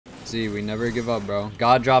See, we never give up, bro.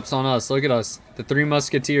 God drops on us. Look at us. The Three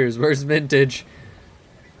Musketeers. Where's Vintage?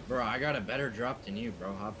 Bro, I got a better drop than you,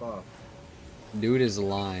 bro. Hop off. Dude is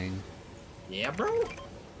lying. Yeah, bro.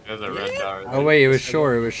 There's a red dot. Oh wait, it was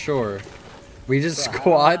shore. It was shore. We just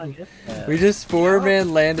squad. We just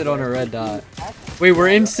 4-man landed on a red dot. Wait, we're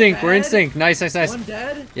in sync. We're in sync. Nice, nice, nice. One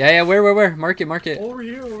dead. Yeah, where? Mark it, mark it. Over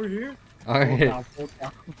here. All right.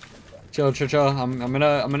 Chill. I'm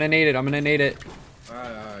gonna nade it.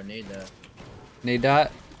 Alright, need that. Nade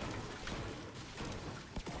that.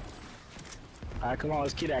 Alright, come on,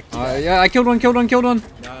 let's kill that. Yeah, I killed one.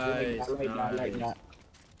 Nice.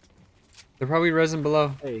 They're probably resin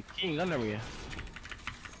below. Hey, King, under me.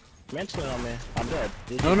 Mention on me. I'm dead.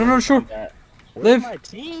 No, sure. Where's Live. my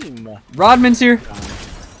team? Rodman's here.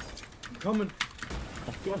 I'm coming.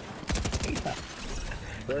 Let's go.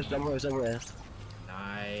 Where's somewhere?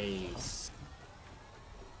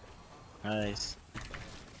 Nice.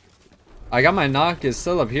 I got my knock. Is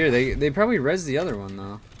still up here. They probably res the other one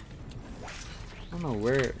though. I don't know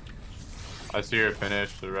where. I see your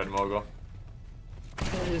finish, the red mogul.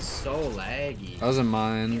 That is so laggy. That wasn't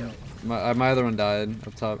mine. My other one died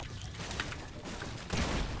up top.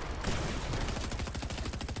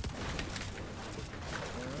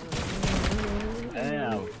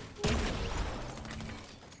 Damn.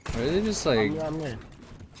 Are they just like? I'm in.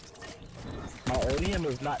 My ODM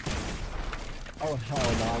is not. Oh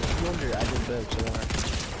hell no! I'm 200. I just built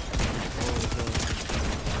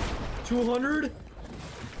 200.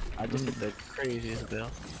 I just did the craziest build.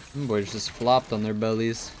 Them boys just flopped on their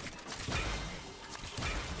bellies.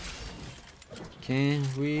 Can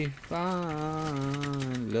we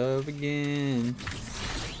find love again?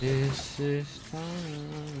 This is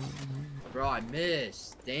time. Bro, I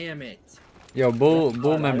missed. Damn it. Yo, bull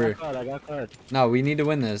member. I got card. No, we need to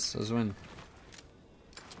win this. Let's win.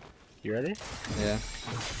 You ready? Yeah.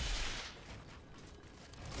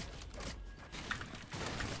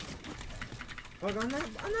 Fuck on that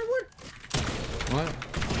one. What?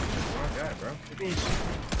 Oh god, bro.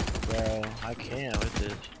 Bro, I can't with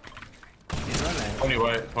it. He's running.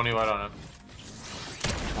 20 white on him.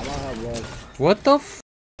 I'm on her blood. What the f?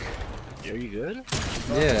 Are you good?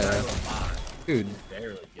 Yeah. Dude,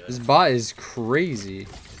 Barely good. this bot is crazy.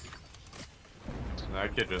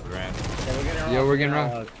 That kid just ran. Yo, we're getting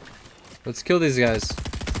wrong. Let's kill these guys.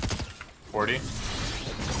 40.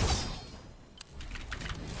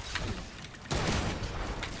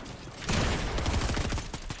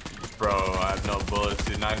 Bro, I have no bullets.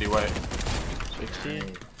 He's 90 white. 60.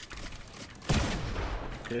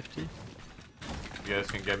 50. You guys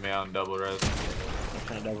can get me out in double res. I'm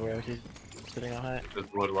trying to double rotate. Sitting on height. This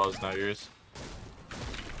wood wall's not yours.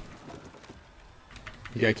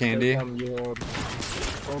 You got candy? Hold on.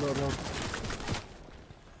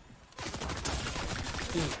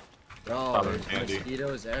 Bro, Probably there's candy.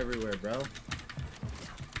 mosquitoes everywhere, bro.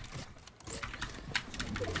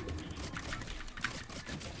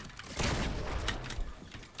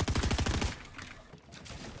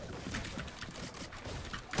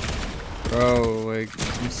 Bro, like,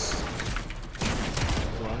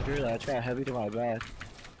 100. I try heavy to my back.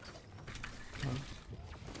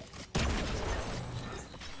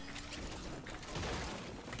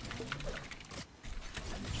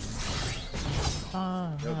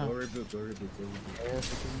 Yo, go reboot.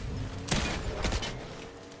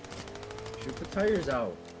 Shoot the tires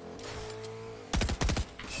out.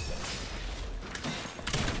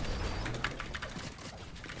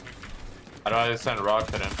 How do I send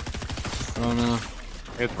rock at him? I don't know.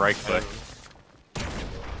 It's right click.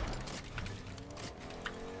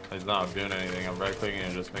 He's not doing anything. I'm right clicking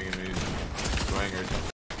and just making me swingers.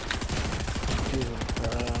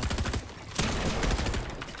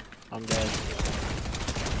 I'm dead.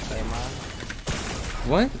 Never mind.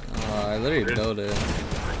 What? Oh, I literally built it.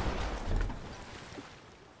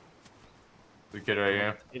 The kid right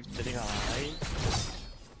here. He's sitting on height.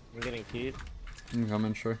 I'm getting keyed. I'm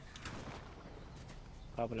coming, sure.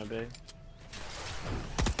 Popping a big.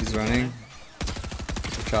 He's running.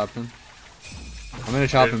 Chop him. I'm gonna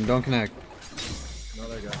chop him. Don't connect.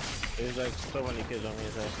 Another guy. There's like so many kids on me.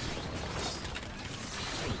 It's like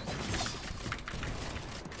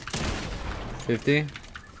 50.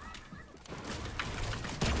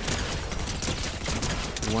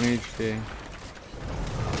 1 HP.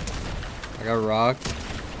 I got rocked.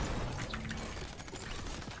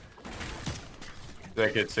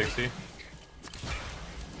 That kid 60.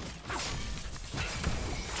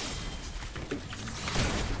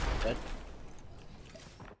 dead.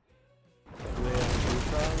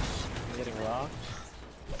 I'm getting rocked.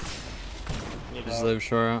 Need Just help. live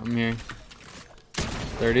short. I'm here.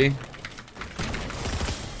 30.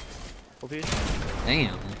 Hope you.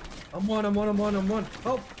 Damn. I'm one.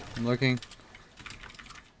 Help! I'm looking.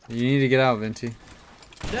 You need to get out, Venti.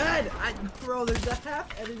 Dead! Bro, there's a half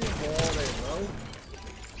edited wall there,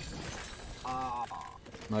 bro.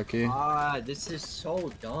 Lucky. This is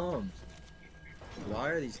so dumb. Why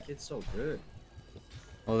are these kids so good?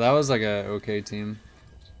 Well, that was like a okay team.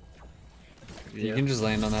 You Yeah. can just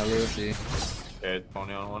land on that roof. See. Yeah,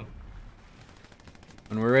 20 on one.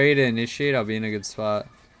 When we're ready to initiate, I'll be in a good spot.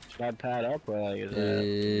 Should I pad up or like is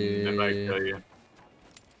that? They might kill you.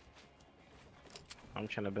 I'm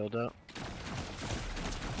trying to build up.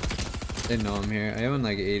 They know I'm here. I am in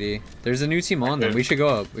like 80. There's a new team on them. We should go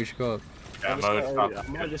up. We should go up. Yeah, I'm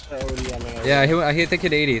gonna just already on my Yeah, I hit the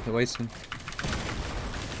kid 80. The white one.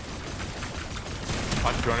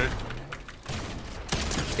 On 200.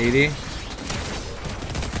 80. Is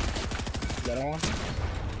that on?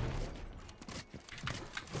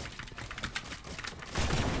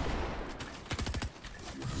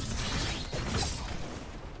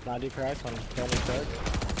 Ninety cracks on 20 crack.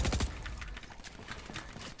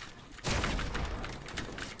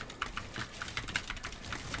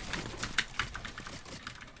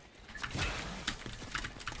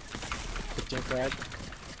 Crack.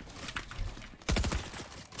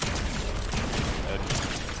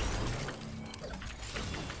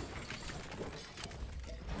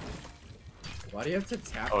 Why do you have to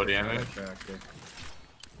tap Oh, the damn it. tractor?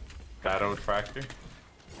 Battle tractor.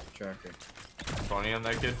 Tracker. 20 on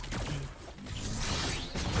that kid.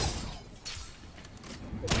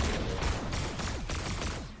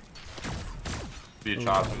 Be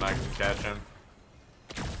chopped and I can catch him.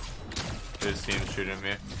 His team's shooting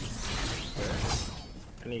me.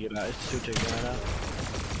 I need to get out. It's 2 ticks right now.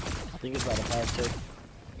 I think it's about a 5 tick.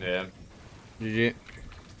 Yeah. GG.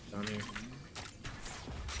 Down here.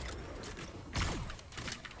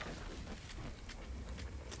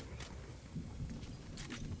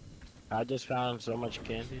 I just found so much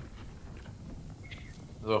candy.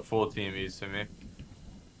 There's a full team east to me.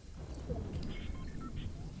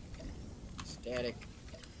 Static.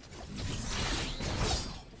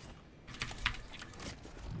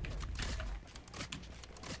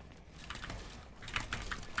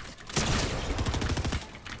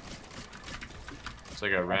 It's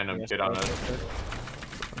like a random kid on us. Is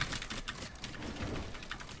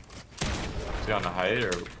he on the height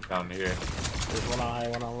or down here? There's one on high,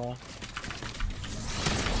 one on low.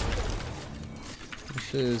 This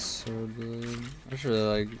shit is so good. I should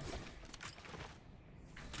like.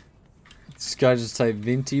 This guy just typed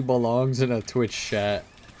Vinti belongs in a Twitch chat.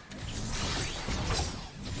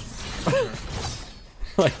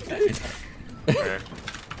 Like. Okay.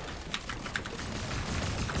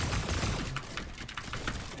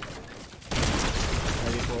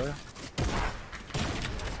 Maybe 4.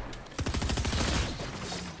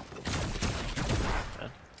 Yeah.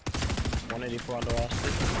 184 on the last.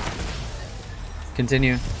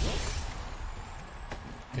 Continue.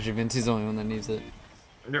 Because your Vinti's the only one that needs it.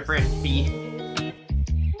 Different feet.